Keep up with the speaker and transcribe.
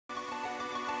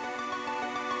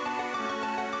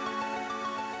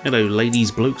Hello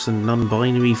ladies, blokes and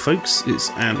non-binary folks,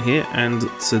 it's Ant here, and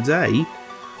today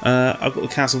I've got the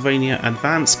Castlevania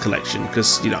Advance Collection,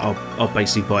 because, you know, I'll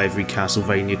basically buy every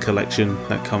Castlevania collection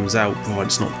that comes out, provided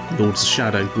it's not Lords of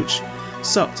Shadow, which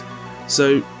sucked.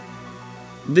 So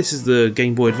this is the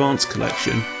Game Boy Advance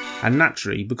Collection, and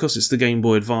naturally, because it's the Game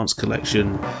Boy Advance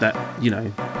Collection, that, you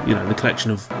know, the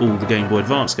collection of all the Game Boy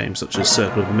Advance games, such as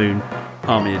Circle of the Moon,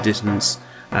 Harmony of Dissonance,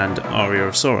 and Aria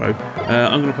of Sorrow,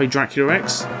 I'm going to play Dracula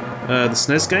X, the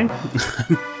Snes game.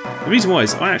 The reason why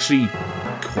is I actually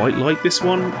quite like this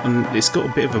one, and it's got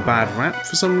a bit of a bad rap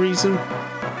for some reason.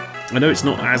 I know it's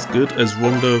not as good as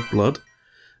Rondo of Blood.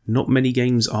 Not many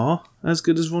games are as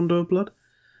good as Rondo of Blood.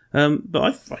 But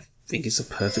I think it's a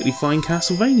perfectly fine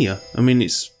Castlevania. I mean,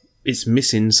 it's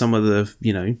missing some of the,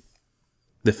 you know,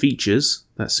 the features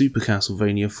that Super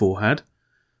Castlevania 4 had,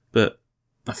 but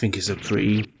I think it's a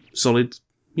pretty solid,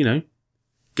 you know,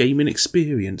 gaming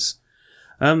experience.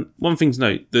 One thing to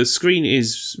note, the screen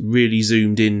is really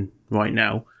zoomed in right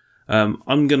now.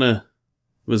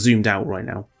 Zoomed out right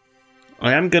now.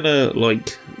 I am gonna,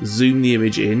 like, zoom the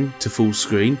image in to full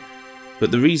screen,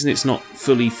 but the reason it's not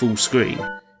fully full screen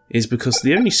is because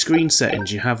the only screen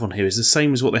settings you have on here is the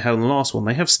same as what they had on the last one.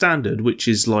 They have standard, which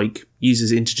is, like,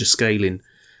 uses integer scaling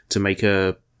to make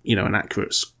a, you know, an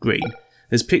accurate screen.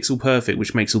 There's Pixel Perfect,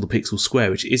 which makes all the pixels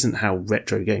square, which isn't how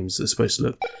retro games are supposed to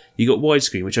look. You got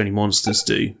widescreen, which only monsters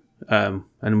do, and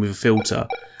with a filter.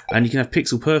 And you can have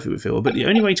Pixel Perfect with filter, but the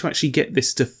only way to actually get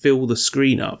this to fill the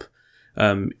screen up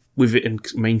with it and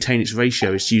maintain its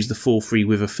ratio is to use the 4:3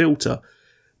 with a filter.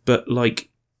 But, like,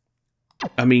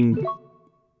 I mean,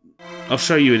 I'll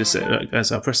show you in a sec.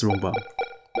 As I press the wrong button.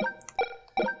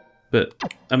 But,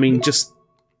 I mean, just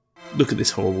look at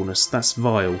this horribleness. That's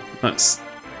vile. That's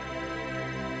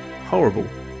horrible.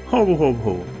 Horrible, horrible,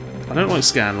 horrible. I don't like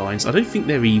scan lines. I don't think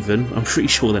they're even. I'm pretty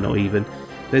sure they're not even.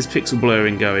 There's pixel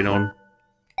blurring going on.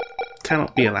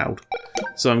 Cannot be allowed.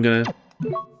 So I'm going to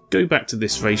go back to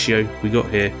this ratio we got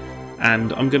here,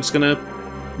 and I'm just going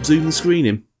to zoom the screen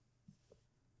in.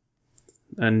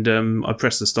 And I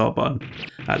pressed the start button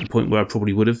at the point where I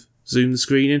probably would have zoomed the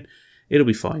screen in. It'll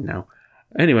be fine now.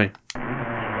 Anyway,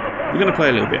 we're going to play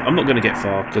a little bit. I'm not going to get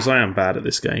far, because I am bad at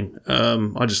this game.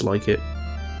 I just like it.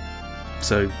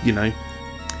 So, you know,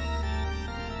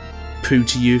 poo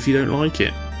to you if you don't like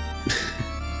it.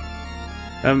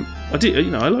 I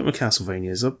like my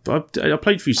Castlevanias. I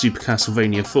played through Super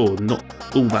Castlevania 4 not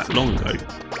all that long ago.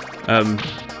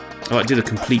 I did a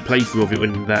complete playthrough of it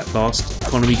when that last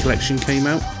Economy Collection came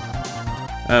out.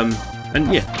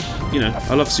 And yeah, you know,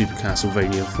 I love Super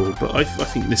Castlevania 4, but I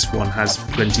think this one has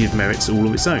plenty of merits all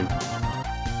of its own.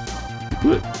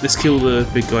 Let's kill the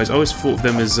big guys. I always thought of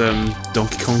them as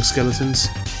Donkey Kong skeletons,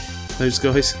 those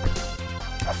guys.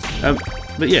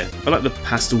 But yeah, I like the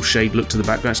pastel shade look to the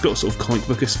background. It's got a sort of comic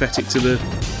book aesthetic to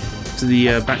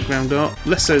the background art.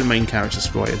 Less so the main character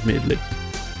sprite, admittedly.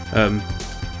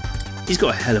 He's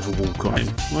got a hell of a walk on him.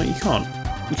 Like, you can't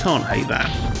hate that.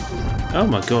 Oh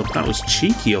my god, that was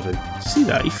cheeky of him. Did you see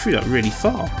that? He threw that really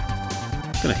far.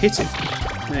 Gonna hit him.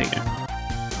 There you go.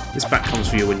 This back comes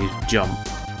for you when you jump.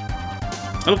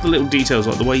 I love the little details,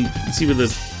 like the way you see with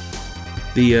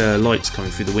the lights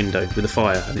coming through the window with the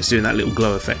fire, and it's doing that little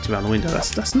glow effect around the window.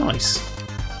 That's nice.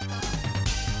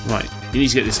 Right, you need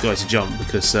to get this guy to jump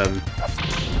because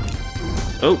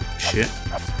oh shit!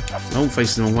 I'm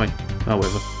facing the wrong way. Oh,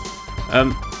 whatever.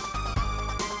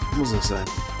 What was I saying?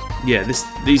 Yeah,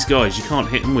 these guys, you can't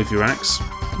hit them with your axe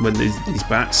when these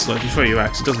bats. Like, if you throw your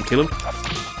axe, it doesn't kill them,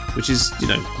 which is, you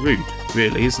know, rude,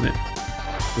 really, isn't it?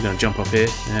 We're going to jump up here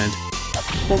and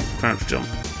crouch jump.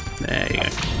 There you go.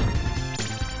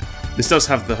 This does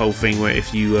have the whole thing where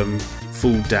if you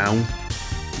fall down,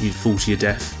 you fall to your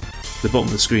death. The bottom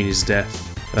of the screen is death,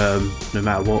 no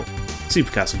matter what.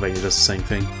 Super Castlevania does the same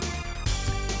thing.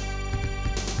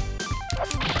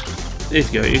 There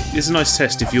you go. It's a nice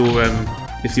test if your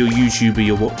YouTuber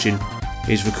you're watching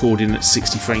is recording at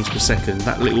 60 frames per second.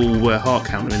 That little heart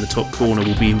counter in the top corner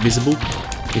will be invisible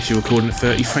if you're recording at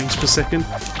 30 frames per second.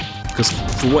 Because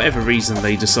for whatever reason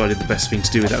they decided the best thing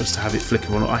to do with that was to have it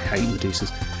flicker on. I hate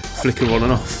Medusas. Flicker on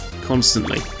and off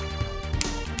constantly.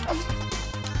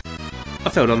 I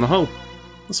fell down the hole.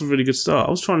 That's a really good start. I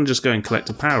was trying to just go and collect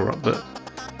a power up, but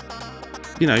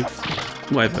you know,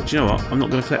 whatever. Do you know what? I'm not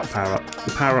going to collect the power up.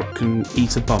 The power up can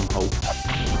eat a bum hole.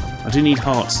 I do need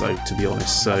hearts though, to be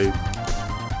honest. So,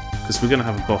 because we're going to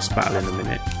have a boss battle in a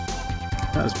minute.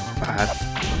 That was bad.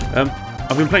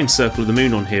 I've been playing Circle of the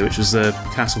Moon on here, which was the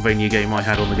Castlevania game I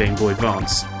had on the Game Boy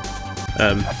Advance.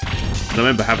 And I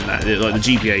remember having that, like the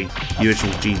GBA, the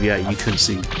original GBA, you couldn't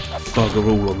see bugger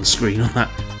all on the screen on that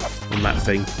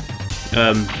thing.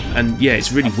 And yeah,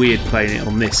 it's really weird playing it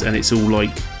on this, and it's all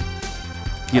like,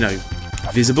 you know,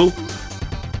 visible.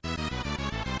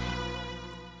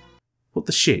 What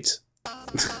the shit?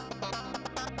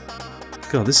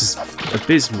 God, this is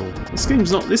abysmal.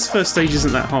 This first stage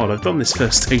isn't that hard. I've done this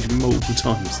first stage multiple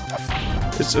times.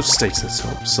 Just stay to the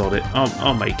top, sod it.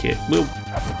 I'll make it.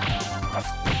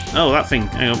 Oh, that thing.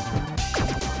 Hang on.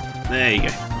 There you go.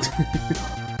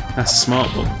 That's a smart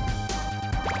one.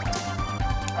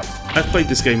 I've played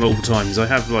this game multiple times. I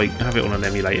have it on an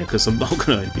emulator because I'm not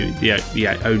going to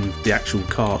own the actual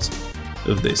cart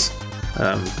of this.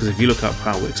 Because if you look up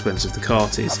how expensive the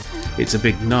cart is, it's a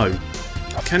big no.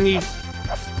 Can you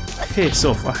piss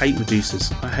off? I hate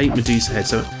Medusas. I hate Medusa heads.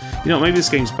 So you know, maybe this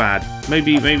game's bad.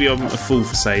 Maybe I'm a fool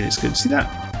for saying it's good. See that?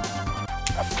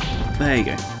 There you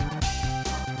go.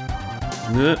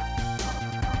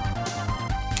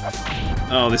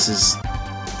 Oh, this is...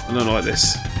 I don't like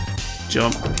this.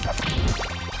 Jump.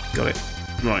 Got it.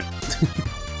 Right.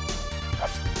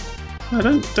 No,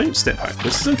 don't step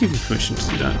backwards. Don't give you permission to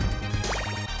do that.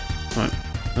 Right.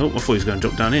 Oh, I thought he was going to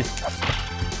drop down here.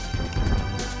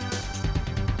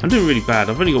 I'm doing really bad.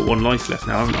 I've only got one life left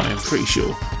now, haven't I? I'm pretty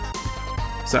sure.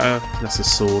 Is that a... That's a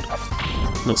sword.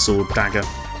 Not sword, dagger.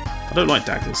 I don't like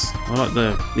daggers. I like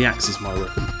the axe is my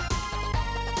weapon.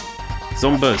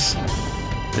 Zombies.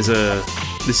 There's a...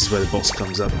 This is where the boss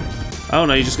comes up. Oh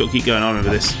no, you just got to keep going. I remember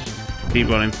this. Keep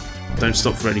running. Don't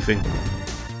stop for anything.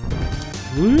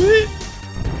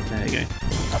 There you go.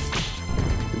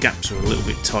 The gaps are a little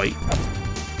bit tight.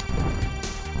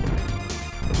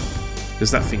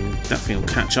 Because that thing will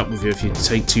catch up with you if you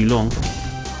take too long.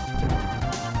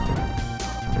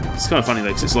 It's kind of funny though,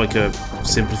 because it's like a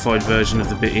simplified version of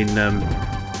the bit in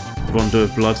Rondo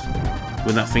of Blood,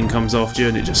 when that thing comes after you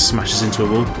and it just smashes into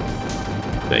a wall.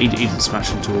 But he didn't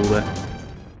smash into a wall there.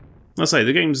 I say,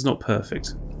 the game's not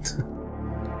perfect.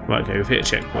 Right, okay, we've hit a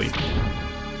checkpoint.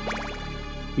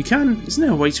 You can... Isn't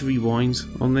there a way to rewind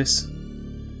on this?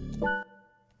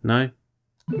 No?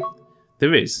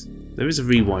 There is. There is a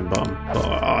rewind button, but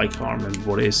I can't remember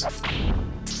what it is.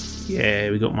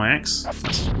 Yeah, we got my axe.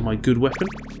 That's my good weapon.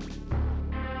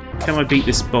 Can I beat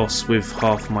this boss with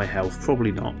half my health?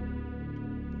 Probably not.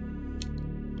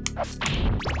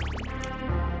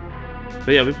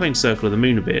 But yeah, we're playing Circle of the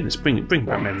Moon a bit, and it's bringing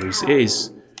back memories. It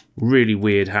is really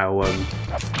weird how... what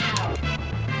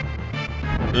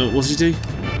does he do?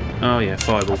 Oh yeah,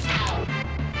 fireball.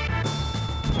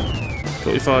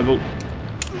 Got your fireball.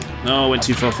 Oh, I went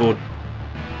too far forward.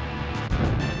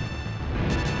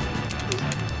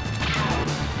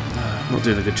 Not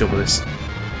doing a good job of this.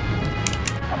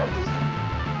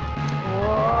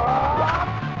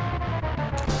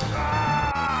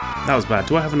 That was bad.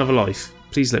 Do I have another life?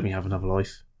 Please let me have another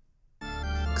life.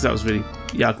 Because that was really...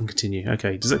 Yeah, I can continue.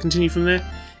 Okay, does that continue from there?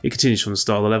 It continues from the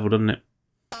start of the level, doesn't it?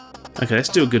 Okay, let's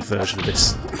do a good version of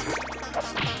this.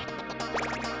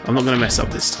 I'm not going to mess up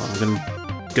this time. I'm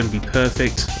going to be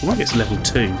perfect. I might get to level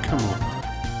 2. Come on.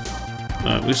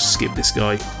 Alright, we'll just skip this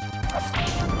guy.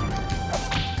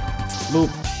 Well,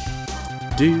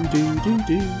 do.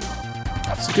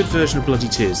 It's a good version of Bloody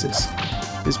Tears, this.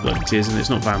 It's Bloody Tears, and it's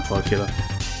not Vampire Killer.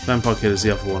 Vampire Killer's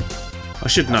the other one. I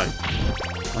should know.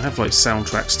 I have like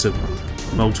soundtracks to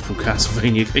multiple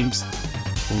Castlevania games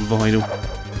on vinyl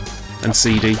and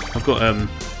CD. I've got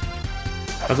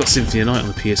Symphony of Night on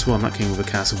the PS1. That came with a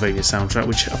Castlevania soundtrack,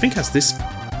 which I think has this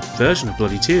version of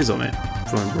Bloody Tears on it,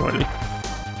 if I remember rightly.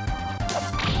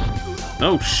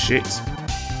 Oh shit!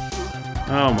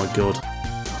 Oh my god!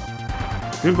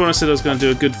 Remember when I said I was going to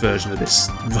do a good version of this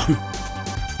run?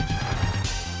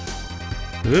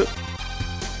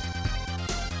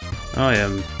 I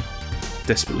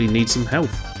desperately need some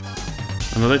health,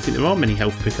 and I don't think there are many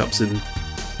health pickups in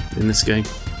this game.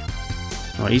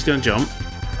 Right, he's going to jump.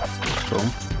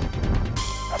 Boom.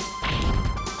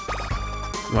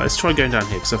 Right, let's try going down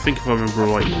here, because I think if I remember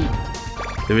rightly,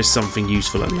 there is something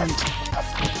useful at the end.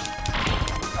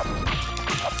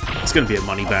 It's going to be a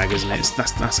money bag, isn't it?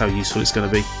 That's how useful it's going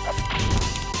to be.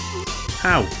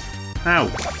 How? How?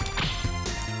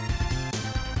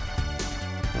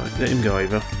 Right, let him go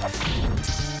over.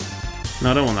 No,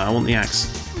 I don't want that. I want the axe.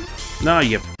 No,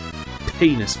 you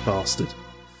penis bastard.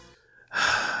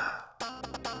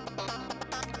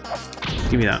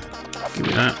 Give me that. Give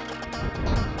me that.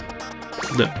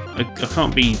 Look, I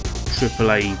can't be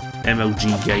AAA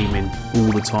MLG gaming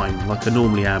all the time like I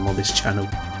normally am on this channel.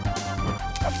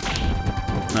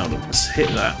 Now look, let's hit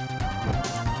that.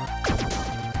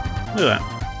 Look at that.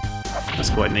 That's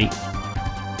quite neat.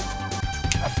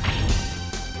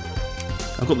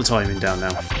 I've got the timing down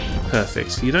now.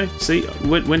 Perfect. You know, see,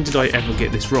 when did I ever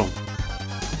get this wrong?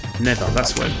 Never,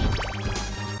 that's when.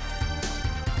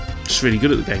 just really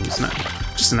good at the game. It's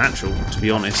just a natural, to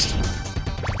be honest.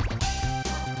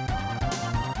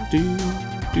 I'm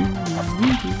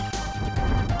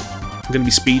going to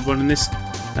be speedrunning this.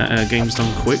 Game's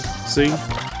done quick soon,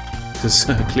 because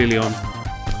clearly I'm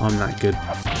that good.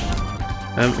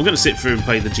 I'm going to sit through and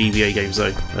play the GBA games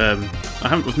though.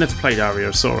 I've never played Aria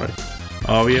of Sorrow.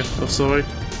 Aria of Sorrow.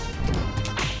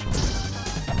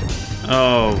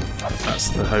 Oh, that's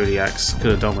the holy axe.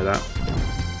 Could have done with that.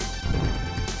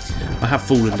 I have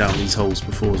fallen down these holes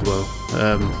before as well.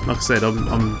 Like I said, I'm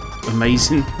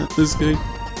amazing at this game.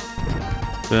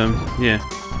 Yeah,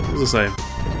 as I say,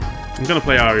 I'm going to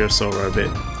play Aria of Sorrow a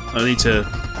bit. I need to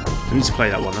play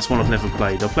that one. That's one I've never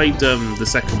played. I played the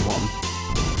second one.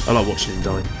 I like watching him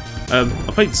die.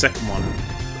 I played the second one.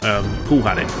 Paul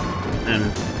had it,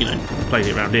 and you know, played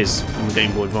it around his on the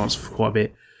Game Boy Advance for quite a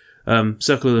bit.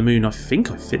 Circle of the Moon, I think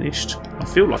I finished. I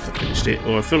feel like I finished it,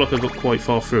 or I feel like I got quite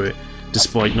far through it,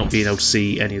 despite not being able to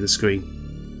see any of the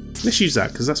screen. Let's use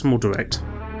that because that's more direct.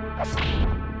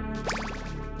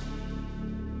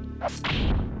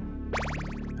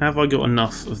 Have I got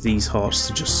enough of these hearts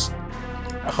to just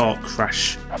item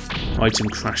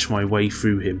crash my way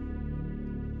through him?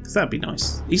 Because that'd be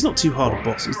nice. He's not too hard a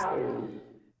boss.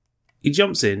 He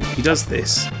jumps in, he does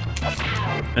this,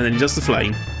 and then he does the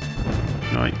flame.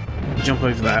 Right, you jump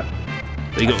over that,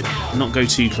 but you got to not go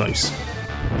too close.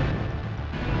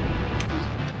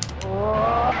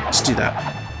 Just do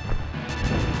that.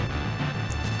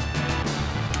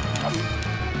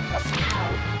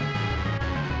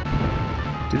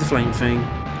 Do the flame thing,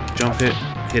 jump it,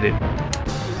 hit it.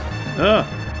 Ah!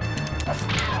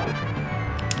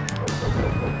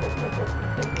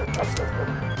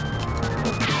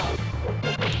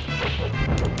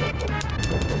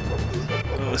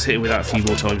 Oh, let's hit it with that a few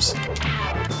more times.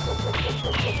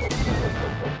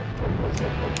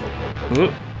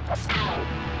 Oh.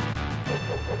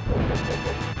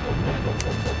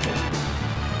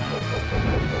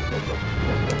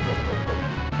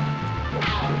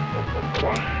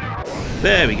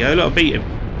 There we go, look, I beat him.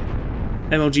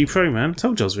 MLG Pro, man.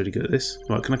 Told you I was really good at this.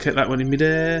 Right, can I kick that one in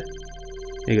midair?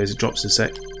 Here goes, it drops in a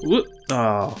sec. Whoop!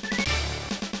 Ah.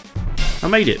 I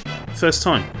made it. First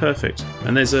time. Perfect.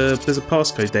 And there's a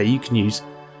passcode there you can use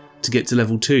to get to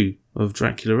level 2 of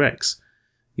Dracula X.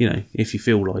 You know, if you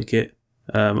feel like it.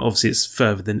 Obviously it's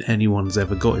further than anyone's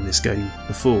ever got in this game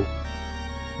before.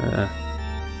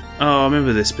 Oh, I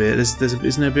remember this bit.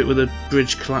 Isn't there a bit where the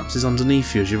bridge collapses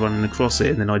underneath you as you're running across it,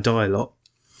 and then I die a lot?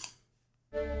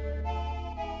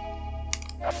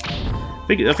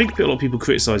 I think a lot of people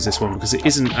criticise this one because it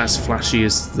isn't as flashy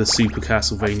as the Super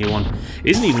Castlevania one.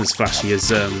 It isn't even as flashy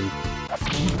as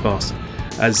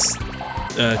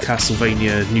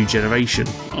Castlevania New Generation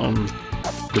on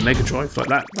the Mega Drive. Like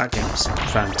that game was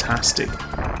fantastic.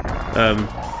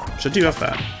 So I do have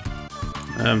that.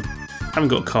 I haven't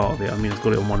got a card of it. I mean, I've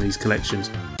got it on one of these collections.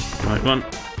 Right, run,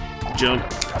 jump.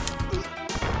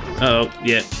 Oh,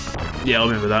 yeah, I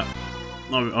remember that.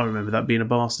 I remember that being a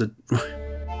bastard.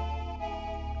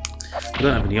 I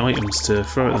don't have any items to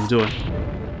throw at them, do I?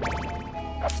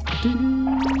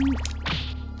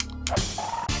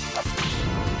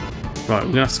 Right,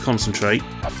 we're gonna have to concentrate,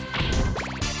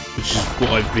 which is what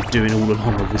I've been doing all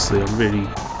along. Obviously, I'm really.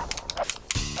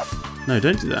 No,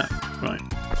 don't do that. Right.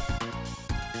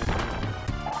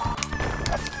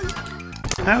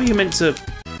 How are you meant to...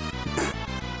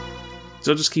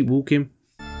 So I just keep walking?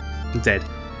 I'm dead.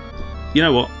 You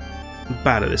know what? I'm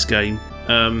bad at this game.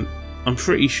 I'm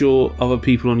pretty sure other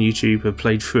people on YouTube have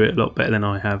played through it a lot better than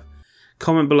I have.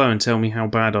 Comment below and tell me how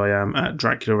bad I am at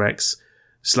Dracula X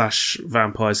 /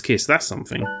 Vampire's Kiss. That's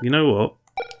something. You know what?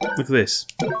 Look at this.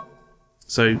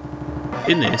 So,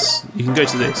 in this, you can go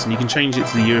to this and you can change it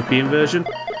to the European version.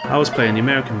 I was playing the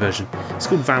American version. It's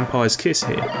called Vampire's Kiss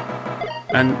here.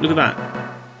 And look at that.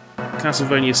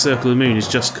 Castlevania Circle of the Moon is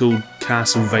just called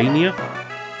Castlevania.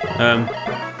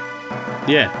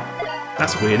 Yeah,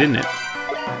 that's weird, isn't it?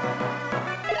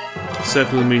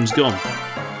 Circle of the Moon's gone.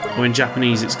 Or in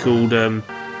Japanese it's called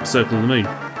Circle of the Moon.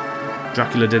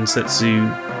 Dracula Densetsu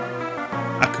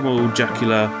Akumo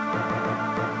Dracula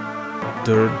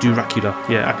Dracula.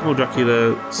 Yeah, Akumo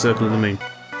Dracula Circle of the Moon.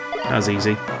 That was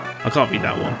easy. I can't read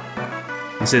that one.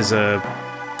 It says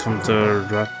Contratto.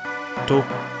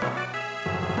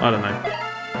 I don't know.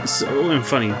 It's all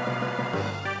funny.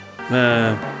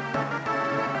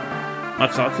 I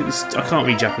can't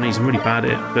read Japanese. I'm really bad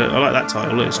at it, but I like that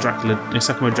title. Look, it's Dracula. It's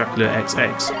Akumo Dracula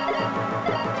XX.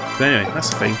 But anyway, that's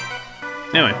the thing.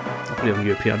 Anyway, I'll put it on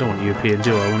European. I don't want European,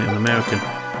 do I? I want it on American.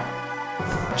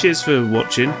 Cheers for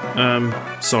watching.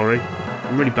 Sorry,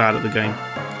 I'm really bad at the game.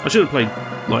 I should have played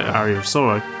like Aria of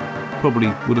Sorrow. probably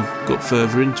would have got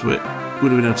further into it.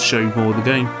 Would have been able to show you more of the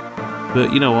game.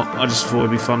 But you know what? I just thought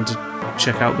it'd be fun to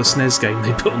check out the Snes game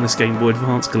they put on this Game Boy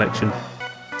Advance collection.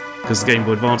 Because the Game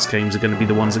Boy Advance games are going to be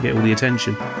the ones that get all the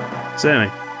attention. So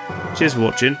anyway, cheers for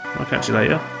watching. I'll catch you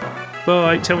later.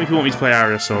 Bye. Tell me if you want me to play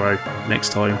Area of Sorrow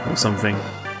next time or something.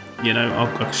 You know,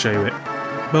 I'll show you it.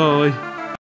 Bye.